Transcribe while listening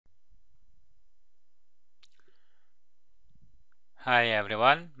Hi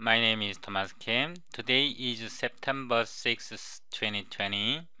everyone, my name is Thomas Kim. Today is September 6th,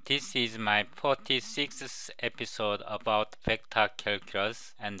 2020. This is my 46th episode about vector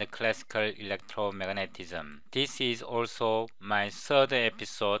calculus and classical electromagnetism. This is also my third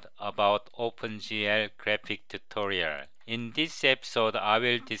episode about OpenGL Graphics tutorial. In this episode, I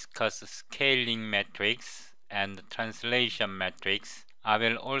will discuss scaling matrix and translation matrix. I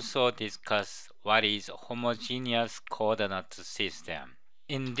will also discuss what is homogeneous coordinate system.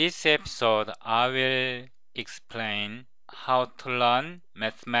 In this episode, I will explain how to learn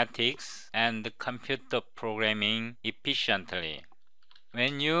mathematics and computer programming efficiently.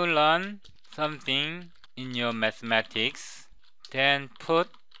 When you learn something in your mathematics, then put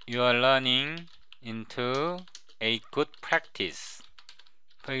your learning into a good practice.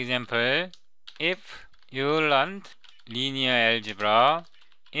 For example, if you learned linear algebra,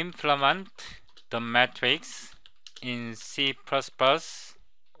 implement the matrix in C++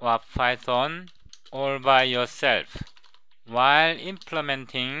 or Python all by yourself. While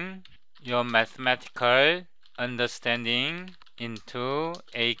implementing your mathematical understanding into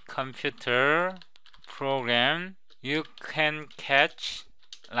a computer program, you can catch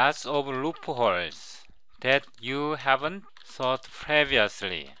lots of loopholes that you haven't thought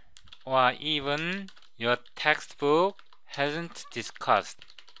previously, or even your textbook hasn't discussed.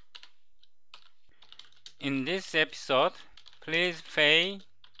 In this episode, please pay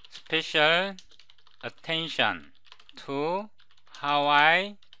special attention to how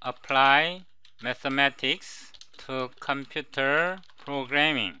I apply mathematics to computer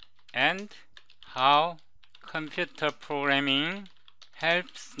programming and how computer programming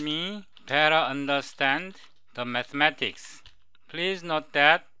helps me better understand the mathematics. Please note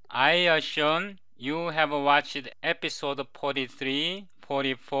that I assume you have watched episode 43,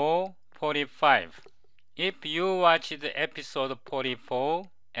 44, 45. If you watched episode 44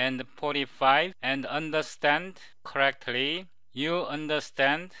 and 45 and understand correctly, you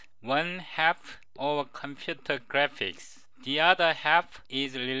understand one half of computer graphics. The other half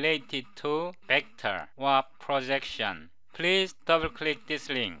is related to vector or projection. Please double-click this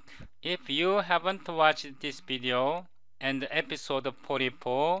link. If you haven't watched this video and episode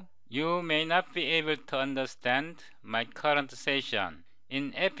 44, you may not be able to understand my current session.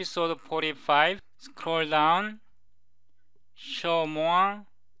 In episode 45, scroll down, show more.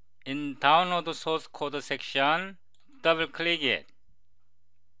 In download source code section, double-click it.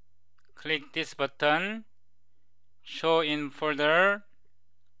 Click this button, show in folder,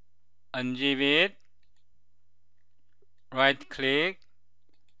 unzip it, right-click,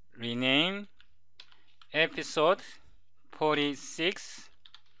 rename, episode 46,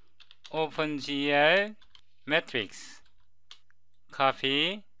 OpenGL Matrix.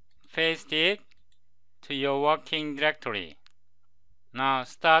 Copy, paste it to your working directory. Now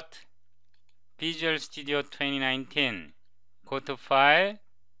start Visual Studio 2019. Go to File,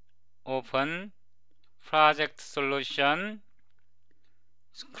 Open, Project Solution,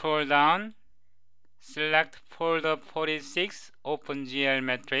 scroll down, select folder 46 OpenGL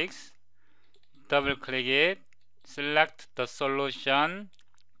Matrix, double-click it, select the solution,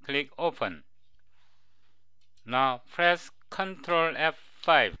 click Open. Now press Ctrl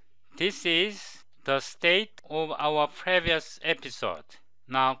F5. This is the state of our previous episode.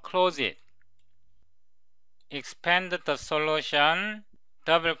 Now close it. Expand the solution,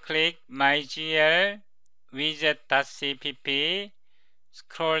 double-click MyGL-widget.cpp,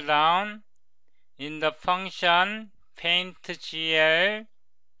 scroll down. In the function PaintGL,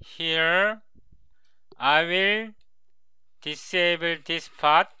 here I will disable this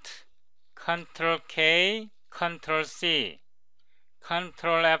part. Ctrl-K, Ctrl-C,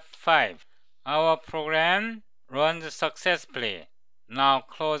 Ctrl F5. Our program runs successfully. Now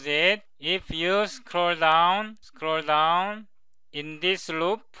close it. If you scroll down, in this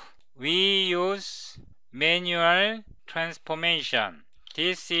loop, we use manual transformation.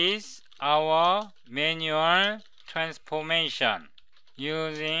 This is our manual transformation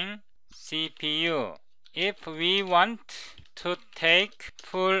using CPU. If we want to take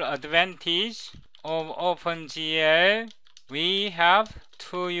full advantage of OpenGL, we have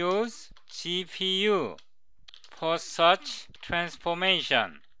to use GPU for such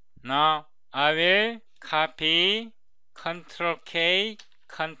transformation. Now I will copy, Ctrl-K,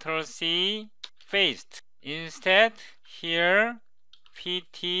 Ctrl-C, paste. Instead, here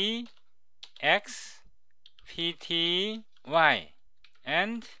PT X, PT Y,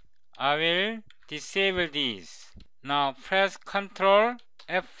 and I will disable these. Now press Ctrl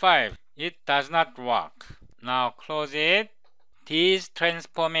F5. It does not work. Now close it. This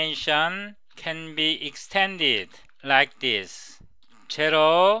transformation can be extended like this.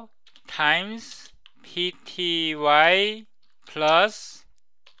 0 times pty plus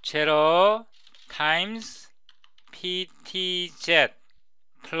 0 times ptz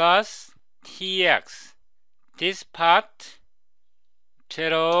plus tx. This part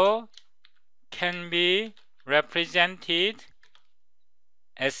 0 can be represented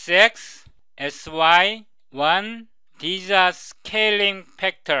sx, sy, 1. These are scaling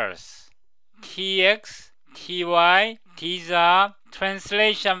factors. tx, ty, these are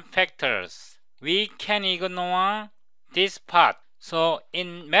translation factors. We can ignore this part. So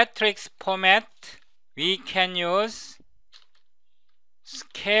in matrix format, we can use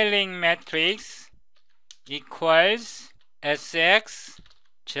scaling matrix equals sx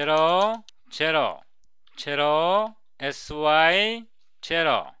 0 0 0 sy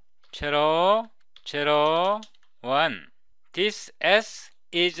 0 0 0 1. This S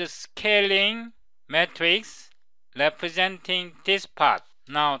is a scaling matrix representing this part.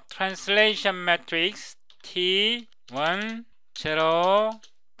 Now translation matrix T 1 0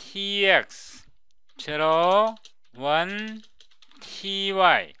 tx 0 1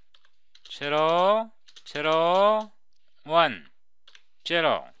 ty 0 0 1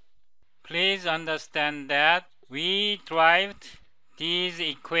 0. Please understand that we derived these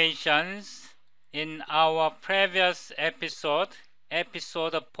equations in our previous episode,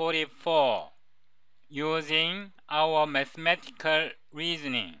 episode 44, using our mathematical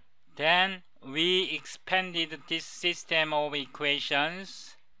reasoning. Then we expanded this system of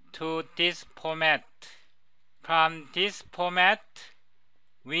equations to this format. From this format,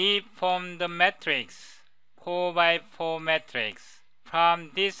 we formed the matrix, 4x4 matrix.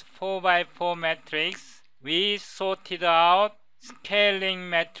 From this 4x4 matrix, we sorted out scaling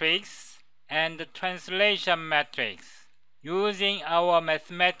matrix and translation matrix. Using our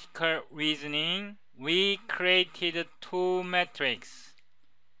mathematical reasoning, we created two matrices.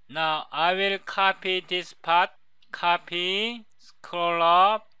 Now I will copy this part. Copy, scroll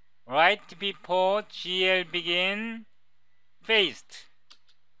up, right before GL begin, paste.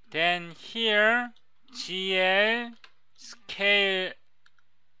 Then here GL scale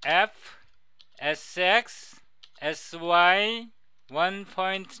f sx sy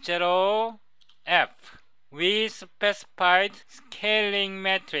 1.0 f. We specified scaling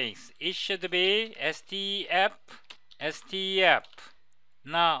matrix. It should be STF, STF.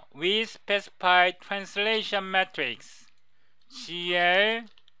 Now we specify translation matrix. GL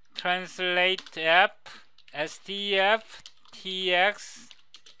translate f, STF, TX,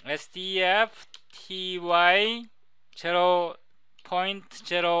 STF, TY,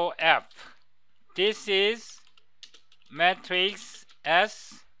 0.0 f. This is matrix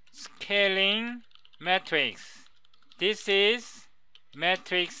S scaling matrix. This is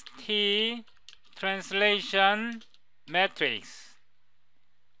matrix T translation matrix.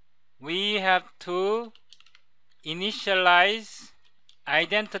 We have to initialize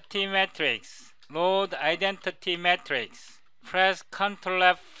identity matrix, load identity matrix. Press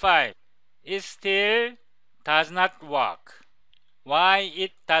Ctrl F5. It still does not work. Why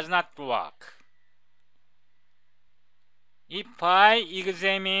it does not work? If I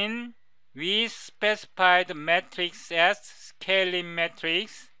examine, we specified matrix S scaling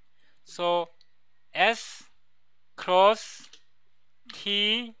matrix. So S cross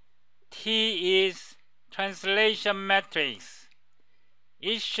T, T is translation matrix.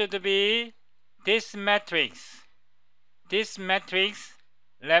 It should be this matrix. This matrix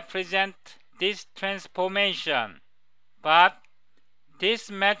represents this transformation. But this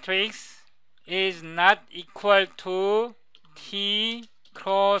matrix is not equal to T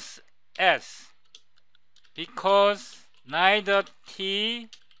cross S because neither T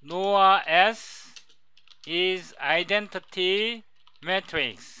nor S is identity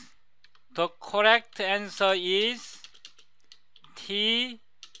matrix. The correct answer is T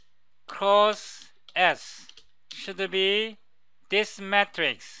cross S should be this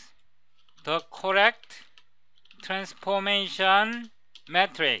matrix, the correct transformation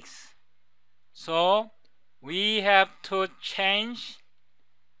matrix. So we have to change,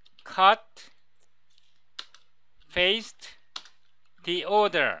 cut, paste the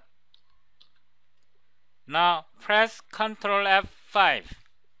order. Now press Ctrl F5.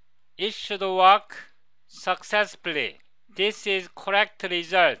 It should work successfully. This is correct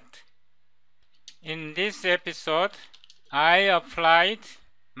result. In this episode, I applied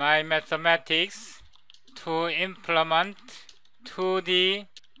my mathematics to implement 2D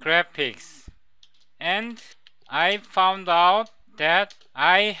graphics, and I found out that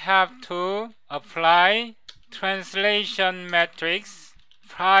I have to apply translation matrix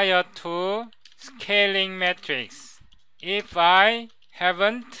prior to scaling matrix. If I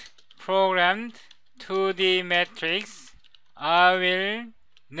haven't programmed 2D matrix, I will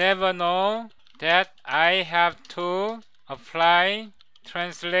never know that I have to apply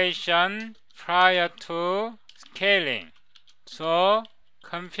translation prior to scaling. So,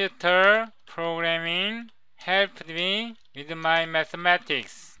 computer programming helped me with my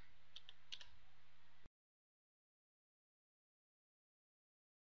mathematics.